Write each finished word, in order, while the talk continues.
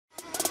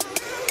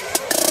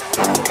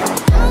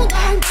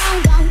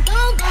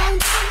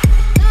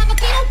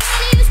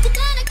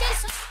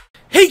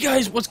Hey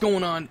guys, what's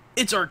going on?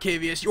 It's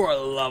Arcavius, your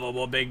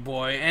lovable big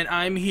boy, and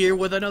I'm here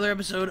with another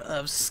episode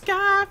of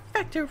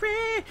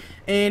SkyFactory.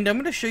 And I'm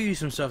going to show you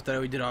some stuff that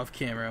we did off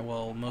camera.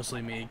 Well,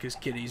 mostly me, because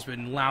Kitty's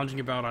been lounging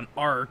about on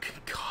Ark.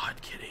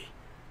 God, Kitty.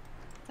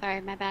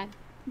 Sorry, my bad.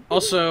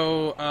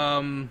 Also,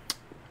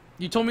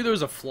 you told me there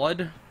was a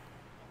flood?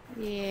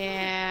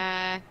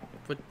 Yeah.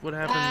 What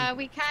happened?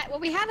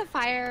 We had a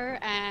fire,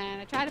 and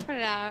I tried to put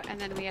it out, and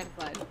then we had a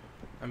flood.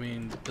 I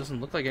mean, it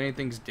doesn't look like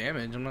anything's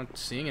damaged. I'm not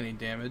seeing any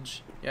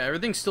damage. Yeah,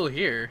 everything's still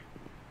here.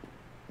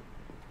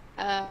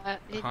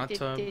 Hot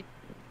tub.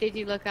 Did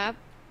you look up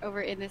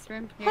over in this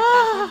room? Here,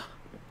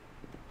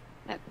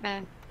 that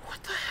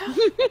What the hell?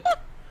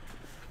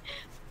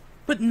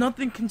 But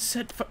nothing can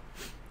set fire.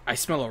 I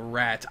smell a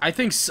rat. I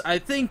think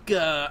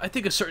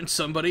a certain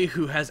somebody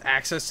who has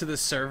access to this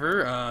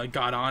server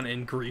got on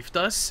and griefed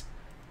us.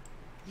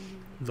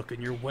 Look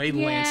in your way,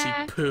 Lancey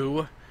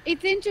Poo.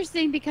 It's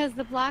interesting because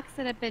the blocks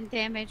that have been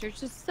damaged are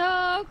just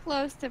so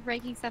close to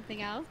breaking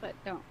something else, but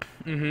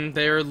don't.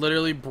 They are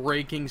literally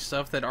breaking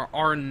stuff that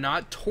are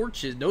not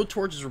torches. No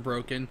torches were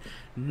broken.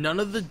 None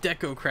of the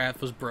deco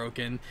craft was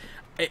broken.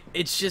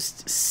 It's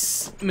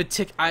just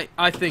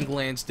I think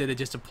Lance did it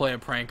just to play a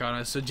prank on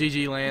us. So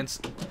GG, Lance.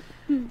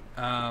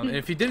 And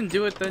if you didn't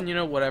do it, then you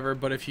know, whatever.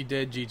 But if you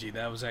did, GG.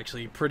 That was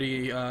actually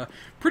pretty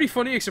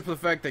funny, except for the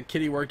fact that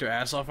Kitty worked her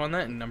ass off on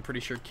that, and I'm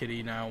pretty sure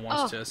Kitty now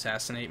wants to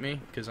assassinate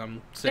me because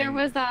I'm saying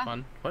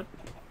fun. What?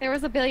 There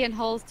was a billion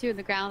holes too in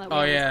the ground. That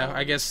oh yeah,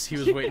 I guess he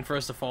was waiting for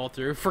us to fall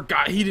through.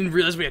 Forgot he didn't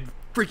realize we had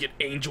freaking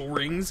angel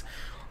rings.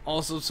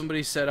 Also,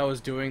 somebody said I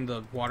was doing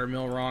the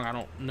watermill wrong. I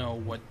don't know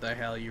what the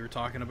hell you were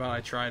talking about.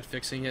 I tried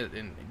fixing it,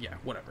 and yeah,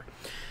 whatever.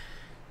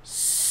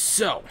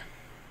 So,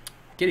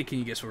 Kitty, can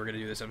you guess what we're gonna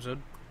do this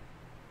episode?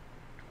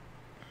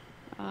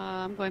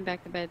 I'm going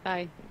back to bed.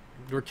 Bye.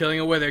 We're killing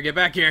a wither. Get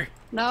back here.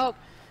 Nope.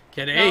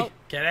 Kitty. Nope.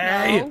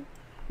 Kitty.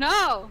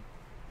 No.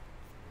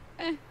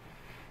 You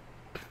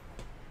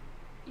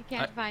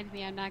can't find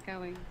me. I'm not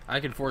going. I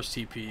can force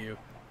TP you.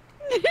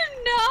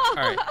 No.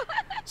 Alright.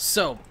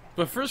 So,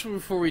 but first,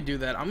 before we do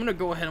that, I'm going to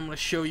go ahead and I'm going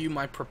to show you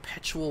my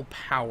perpetual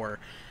power.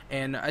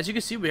 And as you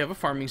can see, we have a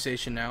farming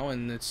station now,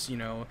 and it's, you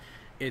know,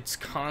 it's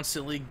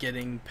constantly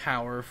getting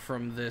power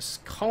from this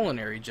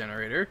culinary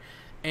generator.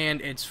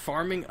 And it's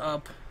farming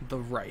up the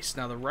rice.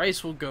 Now, the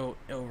rice will go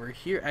over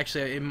here.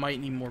 Actually, it might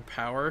need more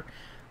power,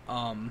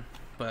 but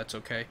that's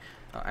okay.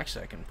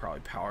 Actually, I can probably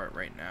power it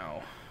right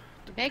now.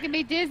 Making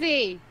me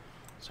dizzy.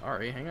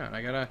 Sorry, hang on.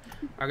 I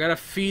gotta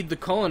feed the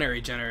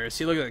culinary generator.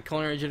 See, look at that.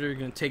 Culinary generator is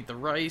gonna take the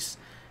rice,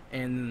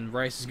 and the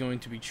rice is going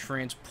to be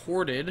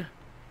transported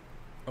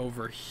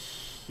over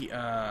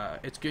here.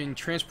 It's getting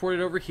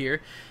transported over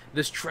here.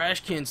 This trash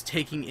can's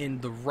taking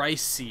in the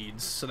rice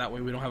seeds, so that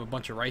way we don't have a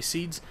bunch of rice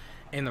seeds.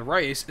 And the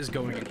rice is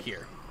going in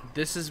here.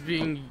 This is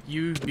being,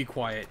 you be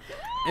quiet.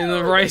 And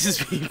the rice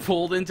is being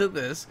pulled into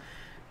this.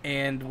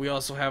 And we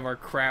also have our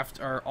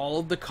all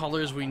of the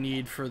colors we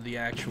need for the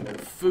actual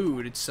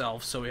food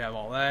itself. So we have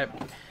all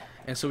that.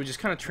 And so we just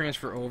kind of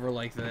transfer over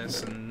like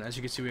this. And as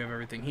you can see, we have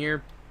everything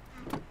here.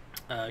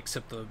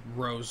 Except the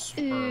rose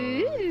or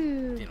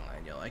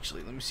dandelion yellow.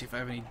 Actually, let me see if I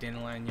have any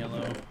dandelion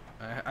yellow.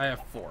 I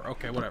have 4.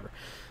 Okay, whatever.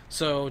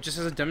 So just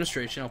as a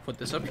demonstration, I'll put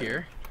this up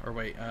here. Or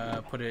wait,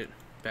 put it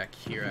back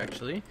here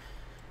actually,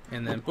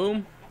 and then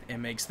boom, it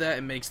makes that,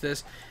 it makes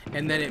this,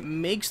 and then it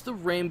makes the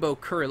rainbow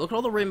curry. Look at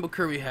all the rainbow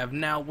curry we have.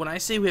 Now when I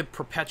say we have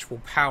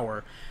perpetual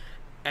power,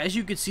 as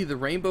you can see, the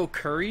rainbow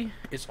curry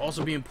is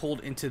also being pulled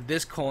into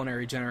this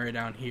culinary generator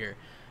down here.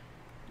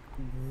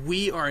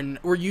 We are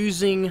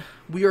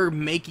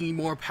making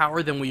more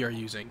power than we are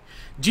using.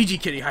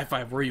 GG Kitty, high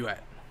five. Where are you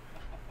at?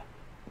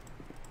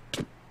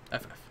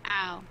 FF.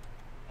 Ow.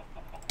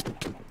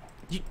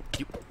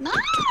 No!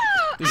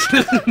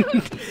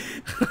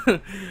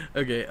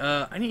 Okay,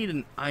 I need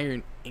an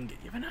iron ingot.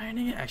 You have an iron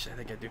ingot? Actually, I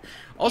think I do.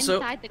 Also,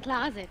 inside the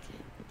closet.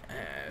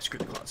 Screw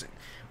the closet.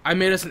 I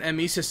made us an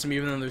ME system,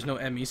 even though there's no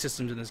ME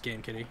systems in this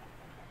game, Kitty.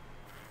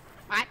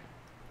 What?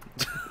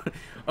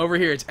 Over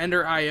here, it's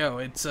Ender IO.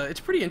 It's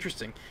pretty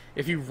interesting.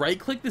 If you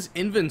right-click this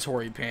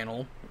inventory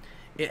panel,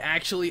 it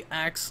actually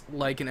acts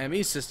like an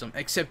ME system,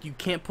 except you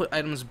can't put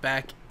items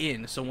back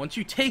in. So once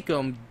you take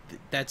them,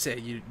 that's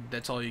it.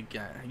 That's all you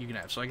can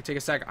have. So I can take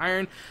a stack of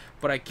iron,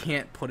 but I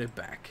can't put it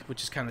back,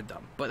 which is kind of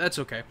dumb. But that's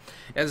okay.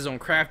 It has its own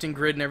crafting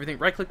grid and everything.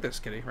 Right-click this,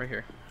 Kitty, right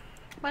here.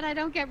 But I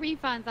don't get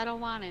refunds. I don't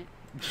want it.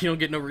 You don't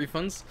get no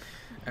refunds?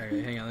 Alright,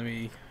 hang on. Let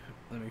me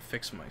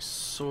fix my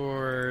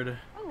sword.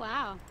 Oh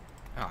wow.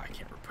 Oh, I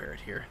can't repair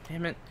it here.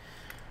 Damn it.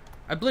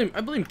 I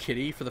blame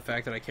Kitty for the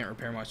fact that I can't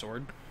repair my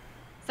sword.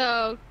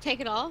 So, take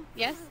it all?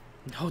 Yes?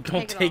 No,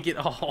 don't take it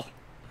all.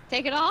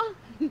 Take it all?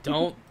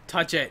 Don't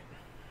touch it.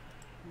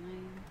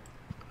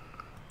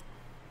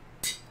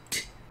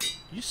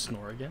 You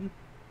snore again?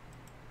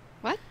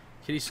 What?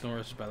 Kitty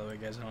snores, by the way,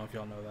 guys. I don't know if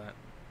y'all know that.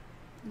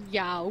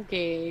 Yeah,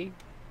 okay.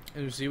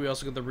 And you see, we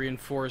also got the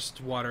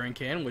reinforced watering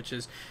can, which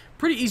is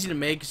pretty easy to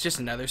make. It's just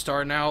a nether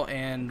star now,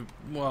 and,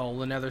 well,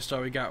 the nether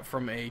star we got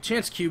from a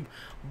chance cube,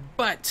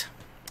 but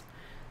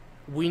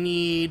we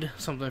need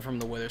something from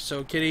the wither.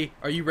 So, Kitty,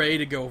 are you ready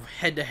to go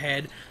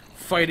head-to-head,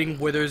 fighting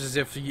withers as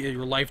if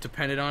your life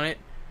depended on it?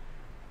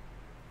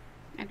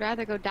 I'd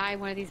rather go die in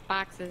one of these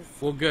boxes.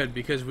 Well, good,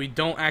 because we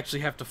don't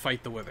actually have to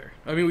fight the wither.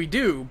 I mean, we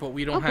do, but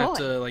we don't have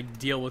to, like,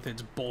 deal with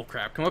its bull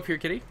crap. Come up here,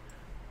 Kitty.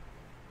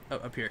 Oh,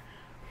 up here.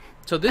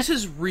 So this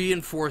is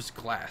reinforced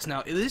glass.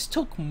 Now, this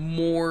took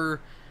more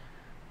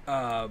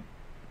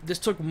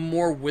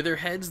wither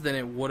heads than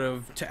it would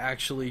have to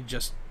actually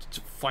just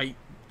fight,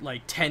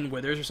 like, 10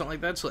 withers or something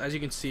like that. So as you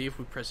can see, if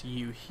we press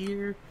U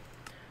here,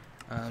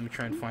 let me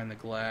try and find the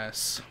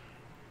glass.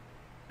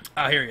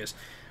 Ah, here he is.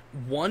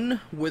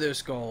 1 wither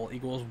skull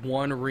equals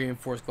 1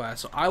 reinforced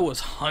glass. So I was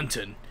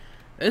hunting.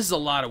 This is a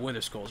lot of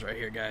wither skulls right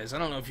here, guys. I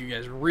don't know if you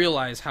guys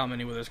realize how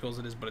many wither skulls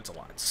it is, but it's a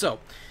lot. So,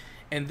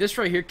 and this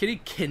right here,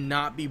 Kitty,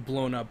 cannot be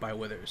blown up by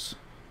withers.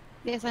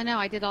 Yes, I know.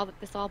 I did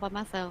this all by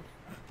myself.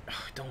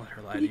 Oh, don't let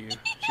her lie to you.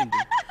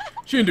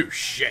 She didn't do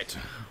shit.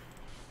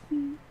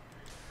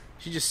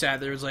 She just sat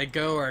there and was like,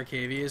 go,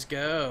 Arcavius,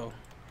 go.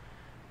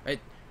 Right?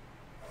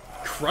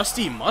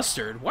 Crusty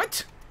mustard?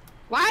 What?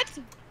 What?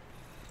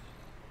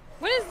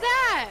 What is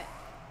that?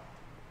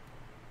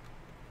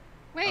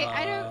 Wait,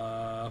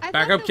 I don't...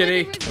 back up,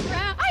 Kitty.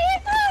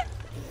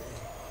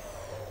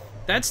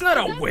 That's not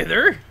a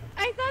wither.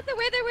 I thought the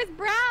wither was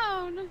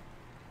brown.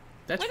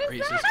 That's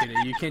racist, Kitty.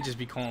 You can't just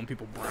be calling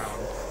people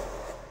brown.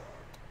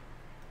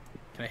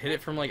 Can I hit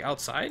it from, like,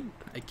 outside?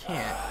 I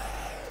can't.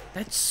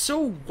 That's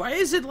so... Why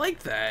is it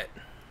like that?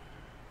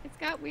 It's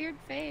got weird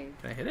face.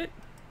 Can I hit it?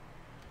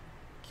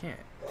 Can't.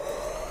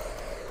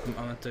 I'm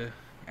gonna have to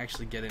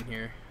actually get in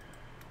here.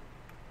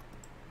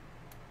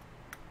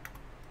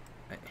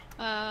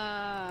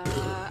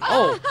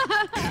 Oh!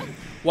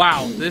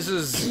 Wow, this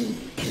is...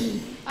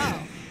 Oh.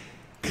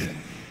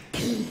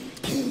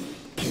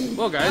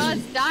 Well, guys. Oh,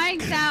 it's dying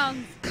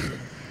sounds.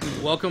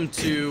 Welcome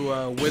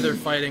to Wither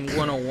Fighting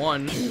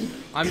 101.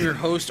 I'm your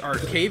host,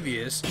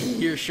 Arcavius,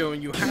 here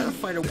showing you how to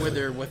fight a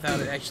wither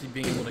without it actually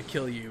being able to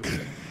kill you.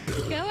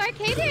 Go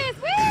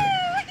Arcavius! Woo!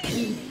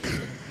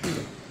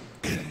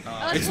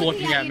 It's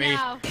looking at me.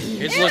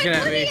 It's looking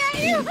at me.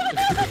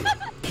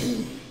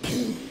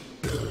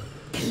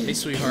 Hey,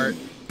 sweetheart.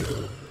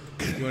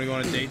 You want to go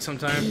on a date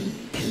sometime?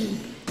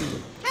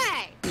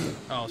 Hey!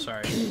 Oh,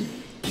 sorry.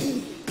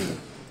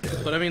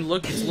 But I mean,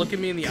 it's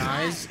looking me in the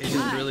eyes. It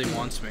just really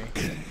wants me.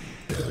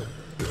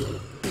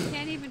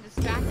 Can't even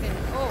distract it.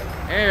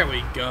 Oh. There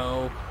we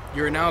go.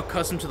 You're now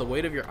accustomed to the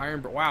weight of your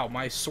iron. Wow,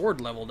 my sword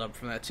leveled up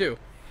from that too.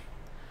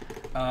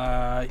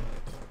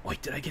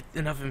 Wait, did I get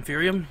enough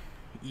Inferium?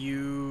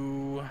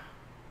 I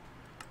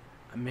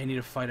may need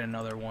to fight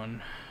another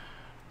one.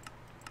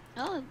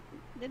 Oh, it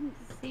didn't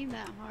seem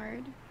that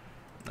hard.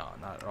 No,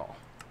 not at all.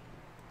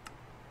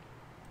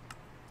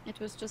 It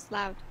was just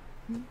loud.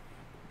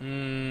 Yeah,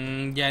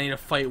 I need to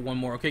fight one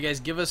more. Okay, guys,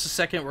 give us a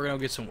second. We're gonna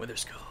get some wither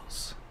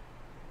skulls.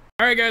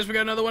 Alright, guys, we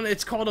got another one.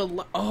 It's called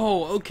a...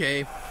 Oh,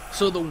 okay.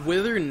 So the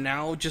wither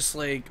now just,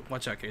 like...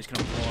 Watch out, guys. He's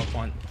gonna blow up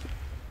on...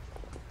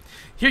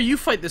 Here, you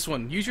fight this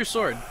one. Use your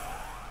sword.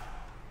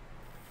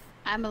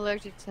 I'm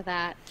allergic to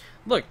that.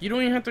 Look, you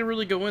don't even have to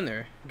really go in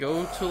there.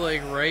 Go to,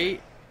 like,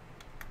 right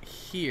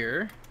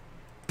here.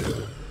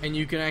 And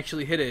you can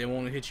actually hit it. It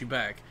won't hit you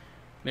back.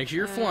 Make sure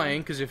you're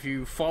flying, because if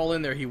you fall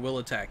in there, he will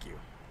attack you.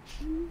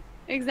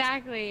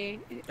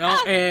 Exactly.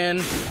 Oh,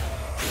 and...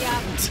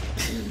 Yeah.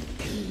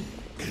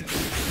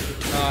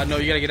 No,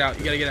 you gotta get out.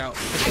 You gotta get out.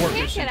 Abort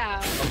mission. Get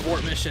out.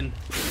 Abort mission.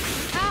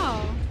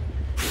 Ow.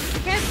 I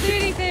can't do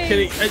anything.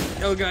 Kitty,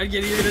 oh god,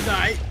 Kitty, you're gonna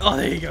die. Oh,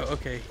 there you go.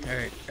 Okay,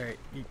 alright, alright.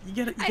 You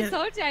gotta... I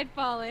told you I'd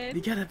fall in.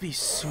 You gotta be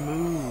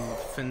smooth,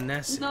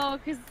 finesse. No,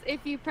 because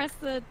if you press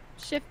the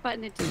shift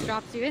button, it just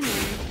drops you in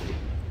there.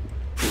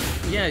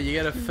 Yeah, you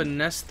gotta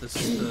finesse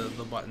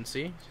the button,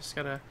 see? Just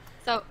gotta...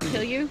 So,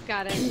 kill you?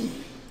 Got it.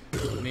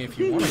 I mean, if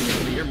you want to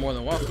kill me, you're more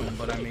than welcome,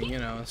 but I mean, you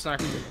know, it's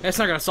not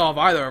gonna solve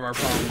either of our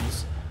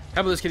problems. How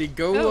about this, Kitty?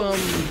 Go,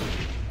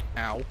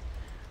 ow.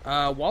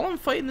 While I'm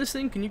fighting this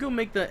thing, can you go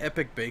make the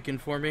epic bacon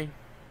for me?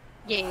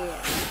 Yeah.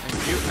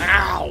 Thank you.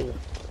 Ow!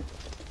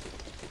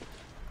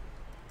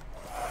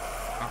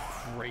 Oh,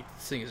 great.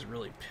 This thing is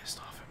really pissed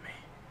off at me.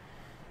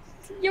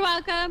 You're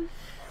welcome.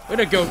 Way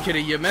to go,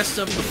 Kitty. You messed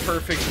up the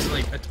perfect,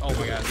 like, oh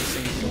my god, this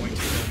thing is going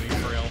to kill me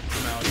for real.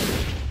 I'm out.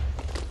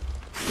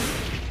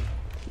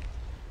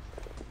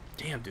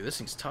 Damn, dude, this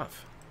thing's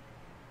tough.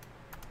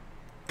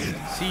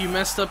 See, you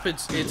messed up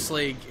its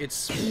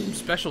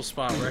special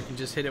spot where I can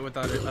just hit it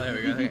without it. Oh, there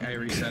we go. I think I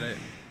reset it.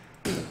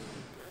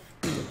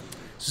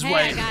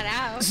 I got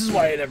out. This is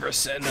why I never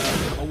send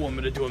a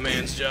woman to do a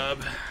man's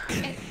job.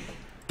 Hey,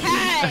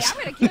 I'm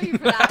gonna kill you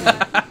for that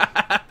one.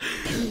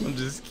 I'm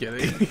just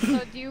kidding.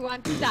 So, do you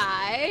want to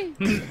die?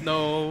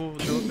 No,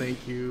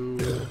 thank you.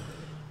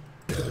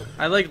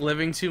 I like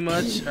living too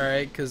much,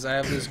 alright, because I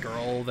have this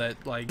girl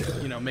that, like,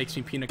 you know, makes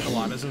me pina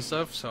coladas and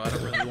stuff, so I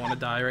don't really want to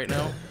die right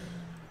now.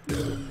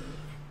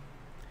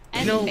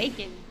 And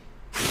bacon.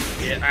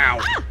 Yeah, ow.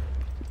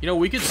 You know,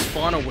 we could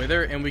spawn a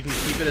wither and we can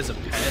keep it as a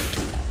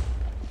pet.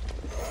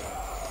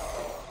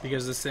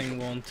 Because this thing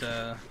won't,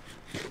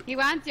 He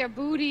wants your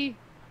booty.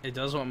 It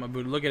does want my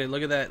booty. Look at it.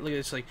 Look at that. Look at it.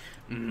 It's like,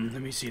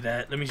 let me see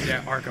that. Let me see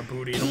that arc of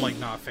booty. And I'm like,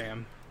 nah,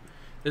 fam.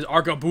 This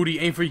arc of booty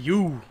ain't for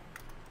you.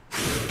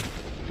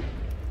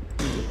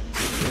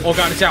 Oh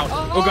god, it's out.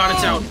 Oh god,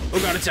 it's out. Oh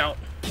god, it's out.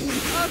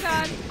 Oh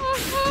god.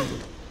 Oh.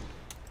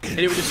 Hit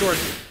it with your sword.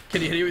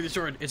 Kitty, hit it with your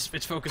sword. It's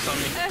focused on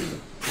me.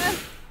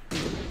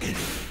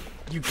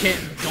 You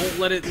can't. Don't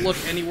let it look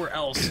anywhere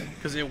else,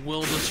 because it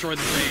will destroy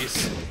the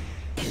base.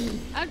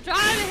 I'm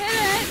trying to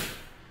hit it.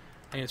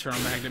 I need to turn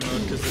on magnet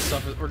mode because this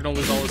stuff is, we're gonna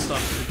lose all this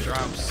stuff if it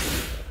drops.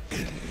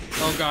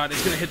 Oh god,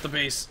 it's gonna hit the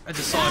base. I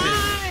just saw it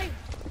hit.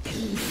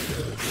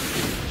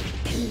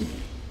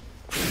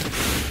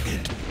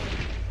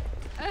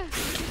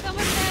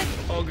 Someone said.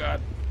 Oh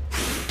god.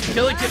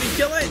 Kill it, kitty,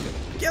 kill it!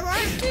 Kill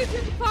it! Too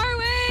far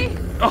away.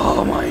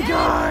 Oh my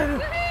god!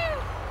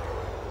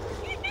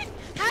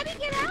 How did he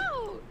get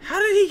out? How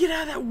did he get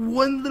out of that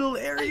one little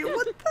area?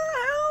 What the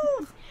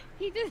hell?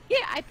 He just,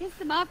 yeah, I pissed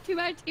him off too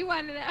much. He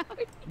wanted out.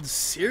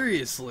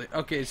 Seriously?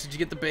 Okay, so did you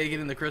get the bacon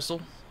and the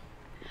crystal?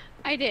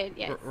 I did,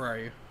 yes. Where are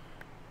you?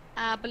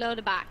 Below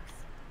the box.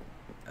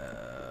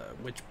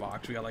 Which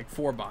box? We got like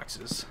 4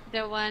 boxes.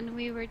 The one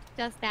we were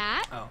just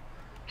at. Oh.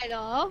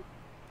 Hello.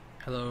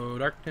 Hello,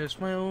 darkness,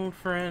 my old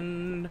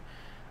friend.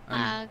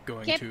 I'm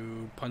going Kip.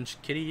 to punch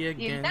Kitty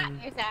again.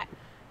 Here's that.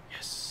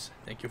 Yes.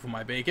 Thank you for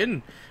my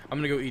bacon. I'm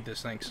gonna go eat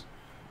this, thanks.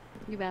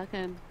 You're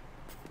welcome.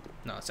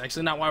 No, it's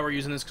actually not why we're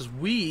using this, because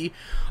we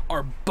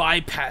are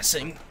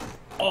bypassing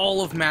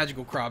all of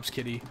magical crops,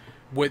 Kitty,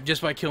 with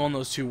just by killing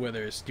those 2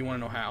 withers. Do you want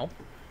to know how?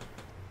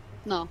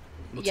 No.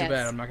 Well, yes. too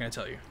bad. I'm not going to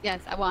tell you.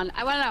 Yes, I want to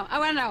know. I want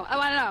to know. I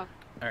want to know.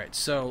 All right,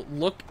 so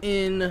look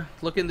in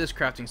this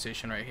crafting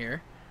station right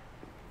here.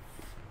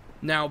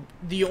 Now,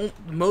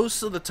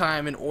 most of the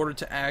time, in order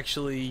to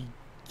actually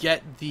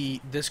get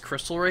this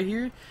crystal right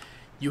here,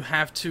 you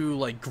have to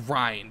like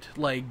grind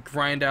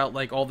out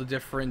like all the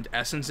different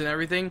essence and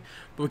everything.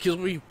 But because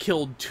we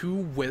killed 2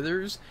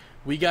 withers,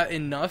 we got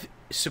enough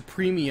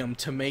supremium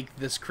to make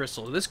this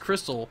crystal. This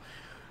crystal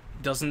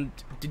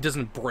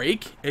doesn't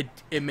break.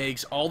 It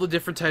makes all the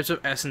different types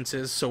of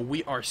essences, so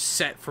we are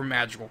set for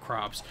magical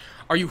crops.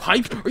 Are you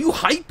hype? Are you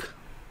hype?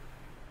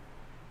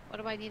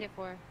 What do I need it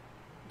for?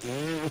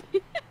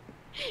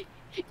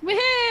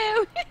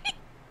 Woohoo!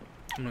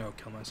 I'm gonna go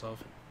kill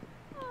myself.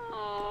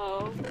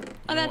 Oh,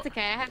 that's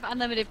okay. I have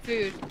unlimited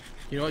food.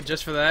 You know what?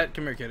 Just for that,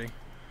 come here, Kitty.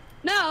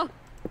 No.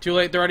 Too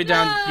late. They're already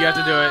down. You have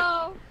to do it.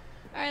 All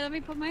right, let me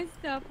put my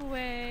stuff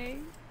away.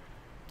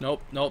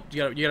 Nope. Nope.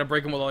 You gotta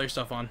break them with all your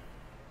stuff on.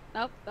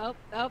 Nope. Nope.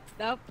 Nope.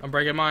 Nope. I'm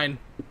breaking mine.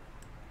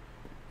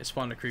 It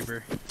spawned a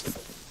creeper.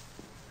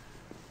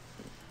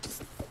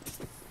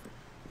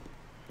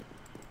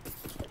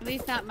 At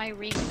least not my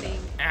ring thing.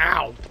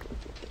 Ow!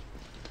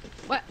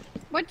 What?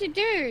 What'd you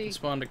do? It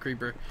spawned a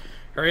creeper.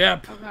 Hurry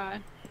up! Oh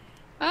god.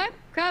 I'm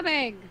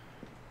coming.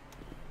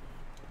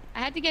 I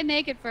had to get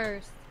naked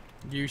first.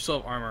 You still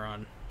have armor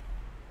on.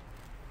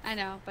 I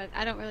know, but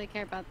I don't really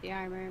care about the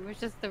armor. It was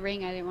just the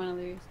ring I didn't want to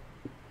lose.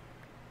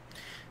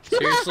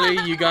 Seriously,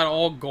 you got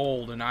all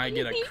gold and I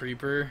get a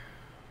creeper?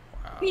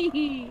 Wow,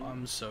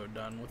 I'm so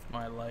done with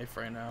my life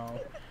right now.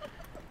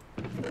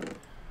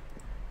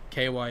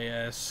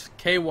 KYS.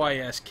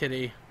 KYS,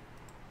 Kitty.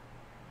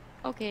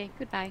 Okay,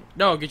 goodbye.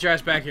 No, get your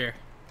ass back here.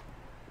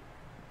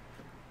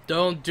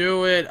 Don't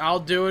do it. I'll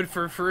do it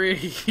for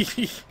free.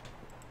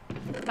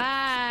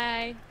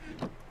 Bye.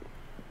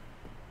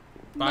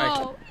 Bye.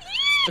 No.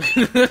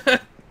 I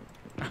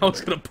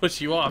was gonna push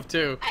you off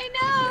too. I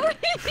know.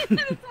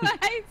 That's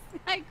why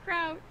I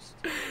crouched.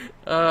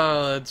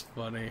 Oh, that's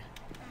funny.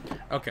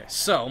 Okay,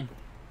 so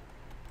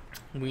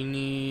we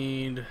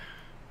need.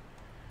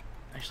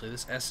 Actually,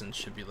 this essence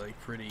should be like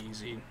pretty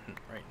easy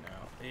right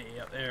now.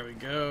 Yep, there we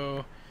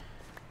go.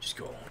 Just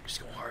go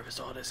harvest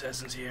all this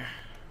essence here.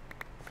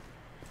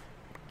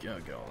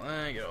 Get all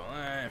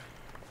that.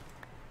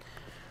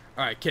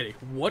 All right, Kitty.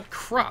 What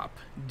crop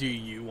do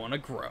you want to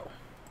grow?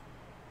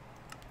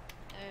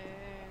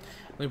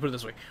 Let me put it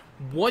this way.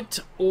 What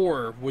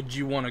ore would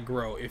you want to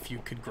grow if you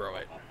could grow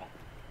it?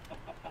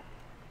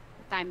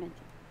 Diamond.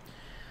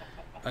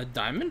 A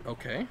diamond?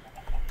 Okay.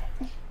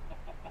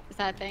 Is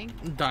that a thing?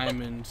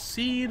 Diamond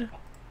seed.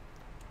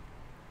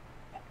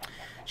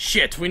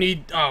 Shit, we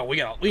need a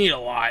lot. We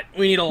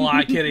need a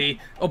lot,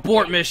 Kitty.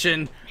 Abort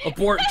mission.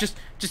 Abort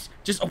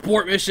just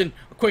abort mission.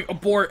 Quick,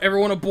 abort.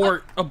 Everyone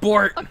abort.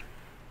 Abort.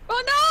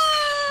 Oh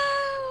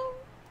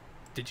no!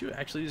 Did you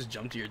actually just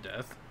jump to your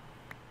death?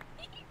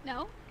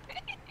 No.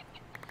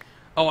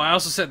 Oh, I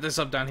also set this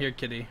up down here,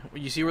 Kitty.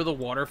 You see where the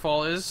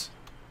waterfall is?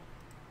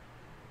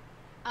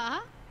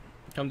 Uh-huh.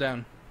 Come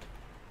down.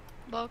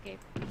 Well, okay.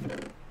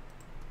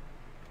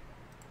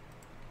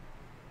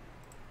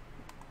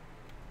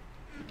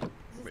 Is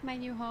this my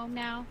new home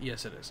now?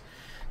 Yes, it is.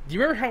 Do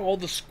you remember how all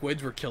the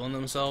squids were killing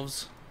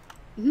themselves?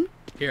 Mm-hmm.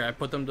 Here, I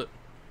put them to...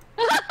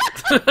 Oh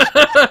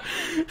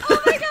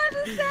my god,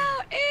 the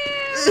sound!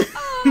 Ew!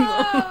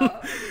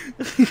 Oh.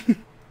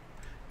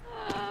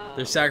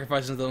 They're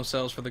sacrificing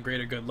themselves for the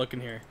greater good. Look in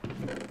here.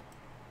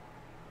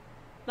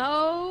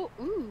 Oh,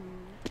 ooh,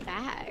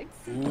 bags.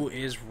 Ooh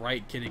is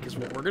right, kitty. Because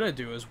what we're gonna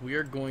do is we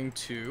are going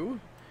to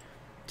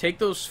take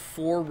those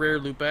 4 rare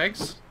loot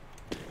bags.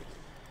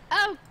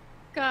 Oh,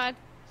 God.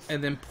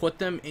 And then put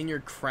them in your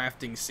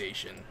crafting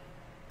station.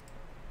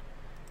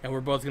 And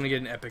we're both gonna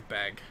get an epic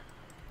bag.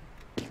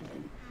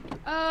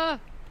 Okay.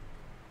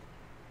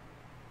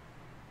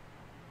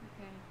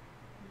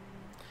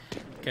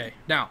 Okay,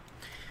 now.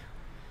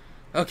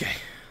 Okay.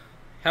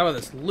 How about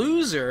this?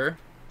 Loser,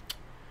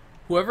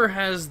 whoever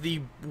has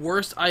the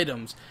worst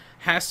items,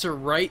 has to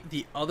write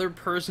the other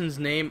person's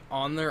name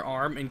on their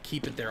arm and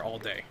keep it there all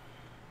day.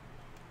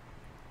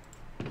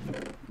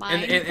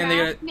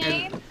 Minecraft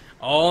name?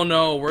 Oh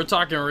no, we're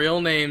talking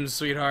real names,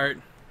 sweetheart.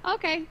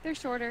 Okay, they're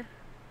shorter.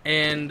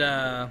 And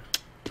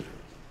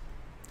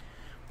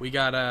you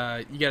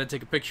gotta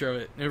take a picture of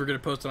it, and we're gonna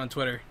post it on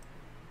Twitter.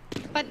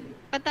 But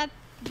that's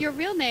your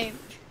real name.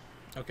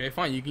 Okay,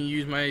 fine. You can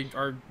use you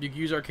can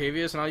use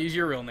Arcavius, and I'll use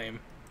your real name.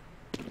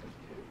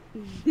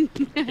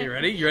 Okay,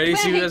 ready? You ready to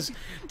see this?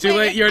 Too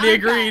late. You already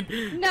agreed.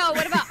 No.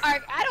 What about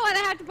Arc? I don't want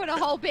to have to put a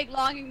whole big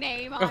long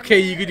name on.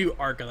 Okay, there. you could do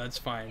Arca. That's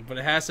fine, but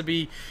it has to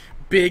be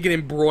big and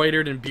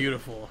embroidered and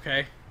beautiful.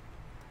 Okay.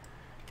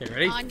 Okay,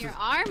 ready? On your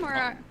arm or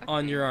okay.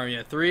 On your arm?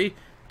 Yeah. 3,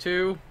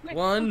 2,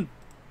 1.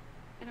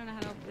 I don't know how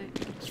to open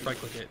it. Just right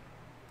click it.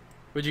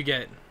 What'd you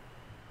get?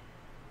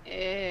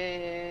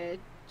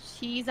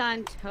 Cheese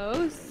on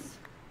toast.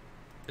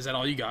 Is that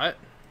all you got?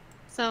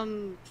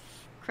 Some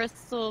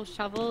crystal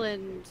shovel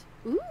and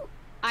ooh,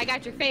 I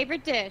got your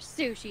favorite dish,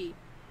 sushi.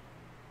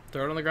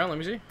 Throw it on the ground. Let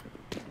me see.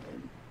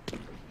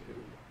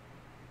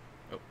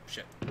 Oh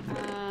shit!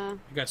 You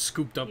got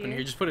scooped up in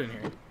here. Just put it in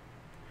here.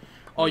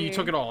 Oh, you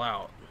took it all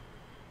out.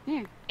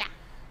 Here, yeah.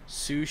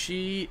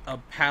 Sushi, a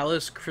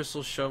palace,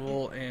 crystal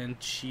shovel, and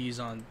cheese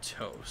on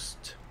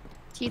toast.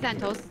 Cheese on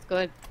toast is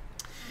good.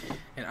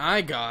 And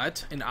I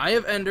got an Eye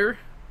of Ender,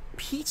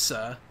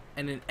 pizza,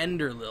 and an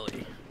Ender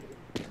Lily.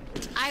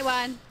 I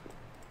won.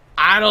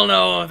 I don't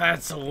know if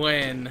that's a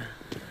win.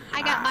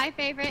 I got my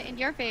favorite and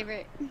your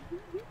favorite.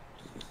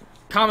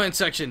 Comment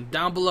section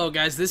down below,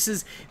 guys. This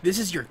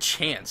is your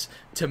chance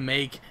to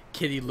make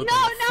Kitty look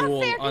like a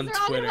fool fair, on they're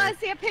all Twitter. gonna want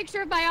to see a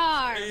picture of my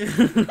arm.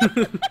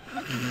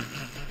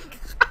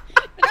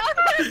 They're all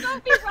gonna go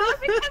be wrong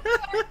because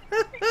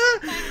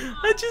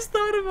I just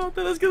thought about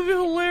that. That's gonna be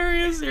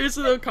hilarious. Here's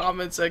the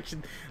comment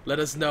section. Let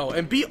us know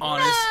and be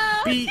honest.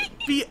 No.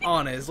 Be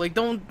honest. Like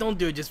don't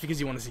do it just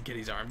because you want to see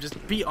Kitty's arm.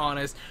 Just be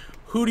honest.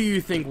 Who do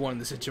you think won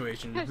the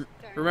situation?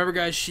 Remember,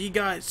 guys, she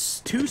got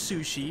 2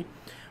 sushi,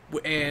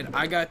 and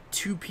I got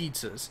 2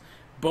 pizzas,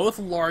 both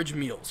large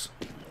meals.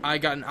 I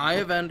got an Eye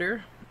of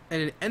Ender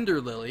and an Ender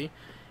Lily,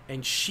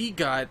 and she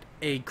got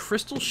a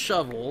crystal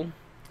shovel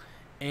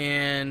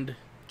and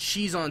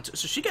cheese on.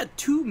 So she got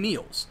 2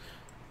 meals.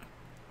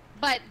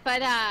 But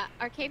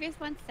Arcavius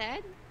once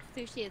said,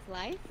 "Sushi is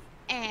life,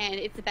 and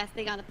it's the best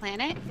thing on the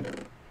planet."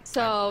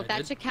 So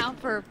that should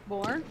count for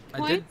more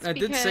points. I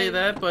did say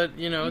that, but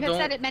you know, you have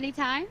said it many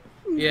times.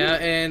 Yeah,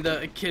 and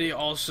Kitty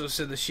also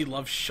said that she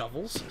loves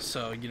shovels.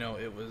 So you know,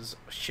 it was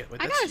shit. Wait,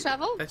 I got a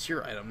shovel. That's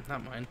your item,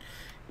 not mine.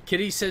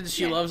 Kitty said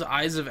she loves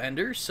Eyes of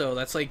Ender, so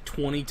that's like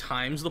 20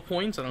 times the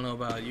points. I don't know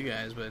about you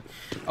guys, but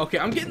okay,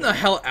 I'm getting the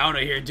hell out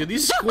of here, dude.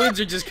 These squids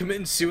are just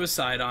committing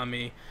suicide on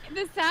me.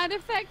 The sound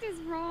effect is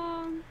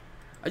wrong.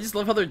 I just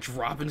love how they're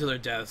dropping to their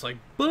deaths. Like,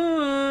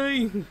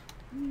 bye.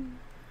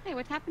 Hey,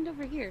 what happened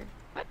over here?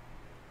 What?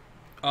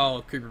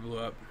 Oh, creeper blew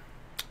up.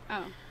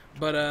 Oh.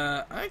 But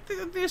I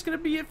think that's gonna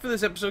be it for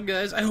this episode,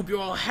 guys. I hope you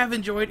all have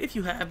enjoyed. If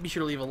you have, be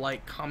sure to leave a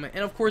like, comment,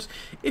 and of course,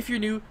 if you're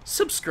new,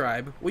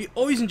 subscribe. We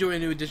always enjoy a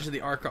new addition to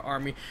the Arca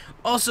Army.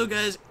 Also,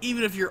 guys,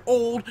 even if you're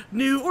old,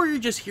 new, or you're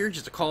just here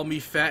just to call me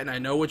fat, and I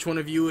know which one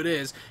of you it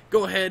is,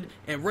 go ahead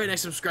and right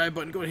next to the subscribe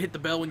button, go ahead and hit the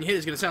bell. When you hit it,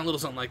 it's gonna sound a little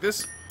something like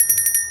this.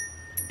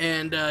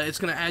 And it's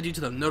going to add you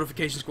to the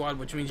notification squad,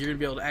 which means you're going to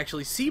be able to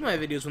actually see my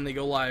videos when they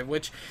go live,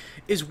 which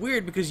is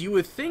weird because you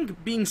would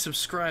think being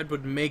subscribed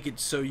would make it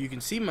so you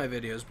can see my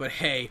videos, but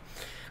hey,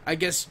 I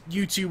guess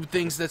YouTube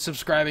thinks that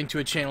subscribing to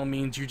a channel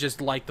means you just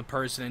like the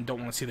person and don't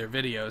want to see their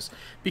videos,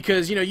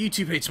 because, you know,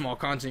 YouTube hates small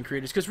content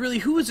creators, because really,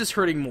 who is this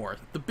hurting more?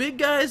 The big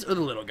guys or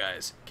the little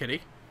guys?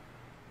 Kitty?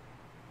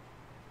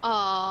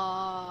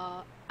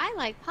 I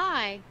like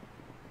pie.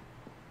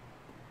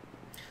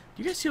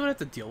 Do you guys see what I have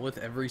to deal with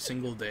every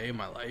single day of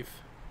my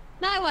life?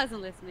 No, I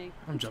wasn't listening.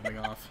 I'm jumping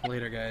off.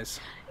 Later, guys.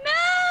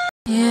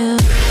 No! Yeah.